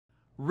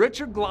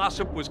Richard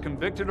Glossip was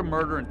convicted of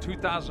murder in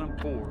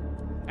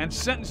 2004 and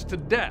sentenced to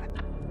death.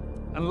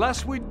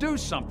 Unless we do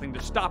something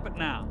to stop it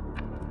now,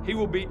 he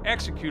will be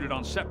executed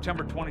on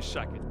September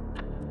 22nd.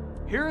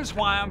 Here is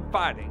why I'm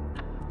fighting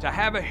to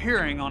have a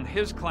hearing on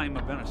his claim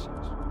of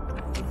innocence.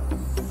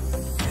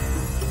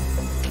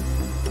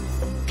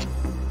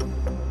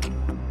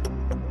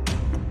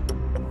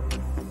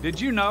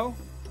 Did you know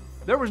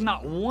there was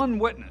not one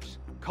witness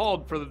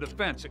called for the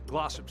defense at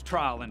Glossip's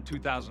trial in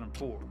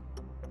 2004?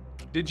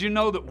 Did you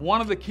know that one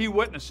of the key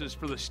witnesses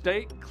for the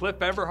state, Cliff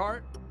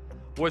Everhart,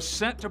 was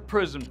sent to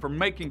prison for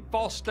making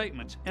false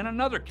statements in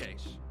another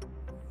case?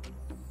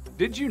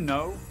 Did you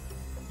know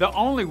the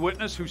only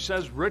witness who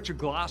says Richard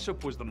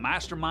Glossip was the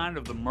mastermind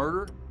of the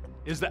murder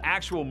is the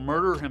actual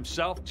murderer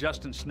himself,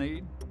 Justin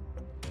Sneed?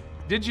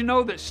 Did you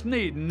know that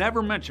Sneed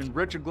never mentioned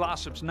Richard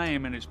Glossip's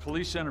name in his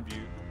police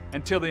interview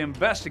until the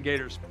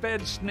investigators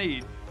fed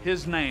Sneed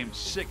his name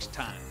 6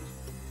 times?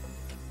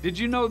 Did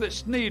you know that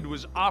Sneed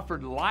was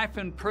offered life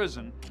in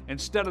prison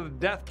instead of the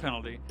death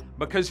penalty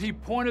because he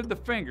pointed the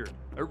finger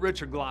at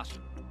Richard Glossip?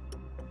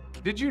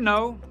 Did you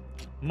know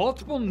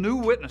multiple new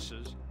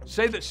witnesses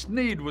say that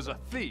Sneed was a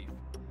thief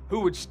who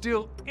would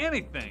steal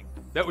anything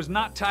that was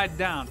not tied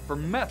down for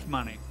meth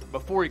money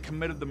before he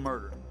committed the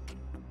murder?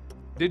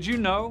 Did you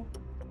know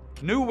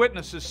new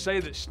witnesses say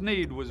that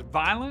Sneed was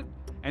violent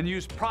and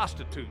used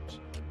prostitutes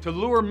to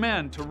lure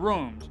men to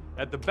rooms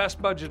at the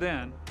Best Budget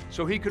Inn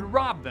so he could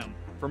rob them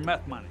for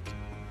meth money?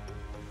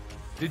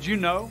 Did you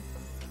know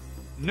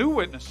new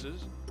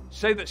witnesses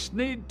say that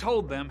Sneed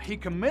told them he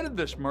committed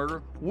this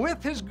murder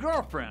with his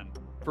girlfriend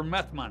for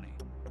meth money?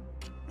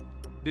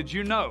 Did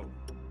you know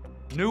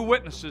new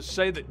witnesses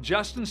say that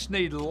Justin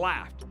Sneed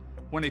laughed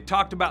when he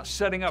talked about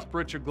setting up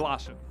Richard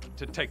Glossip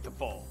to take the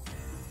fall?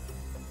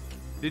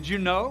 Did you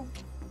know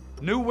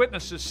new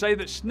witnesses say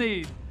that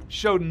Sneed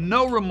showed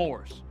no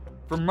remorse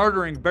for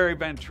murdering Barry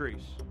Van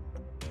Treese?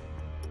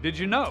 Did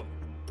you know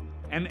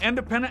an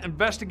independent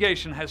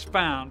investigation has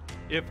found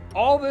if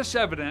all this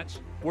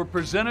evidence were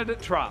presented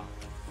at trial,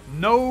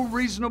 no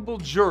reasonable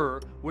juror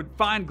would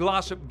find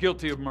Glossip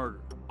guilty of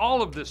murder?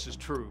 All of this is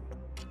true.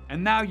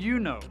 And now you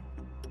know.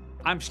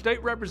 I'm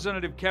State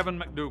Representative Kevin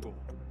McDugle.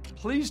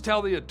 Please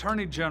tell the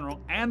Attorney General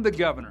and the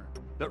Governor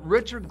that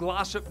Richard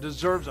Glossip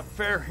deserves a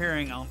fair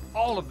hearing on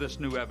all of this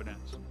new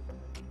evidence.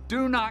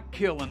 Do not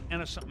kill an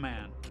innocent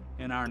man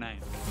in our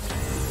name.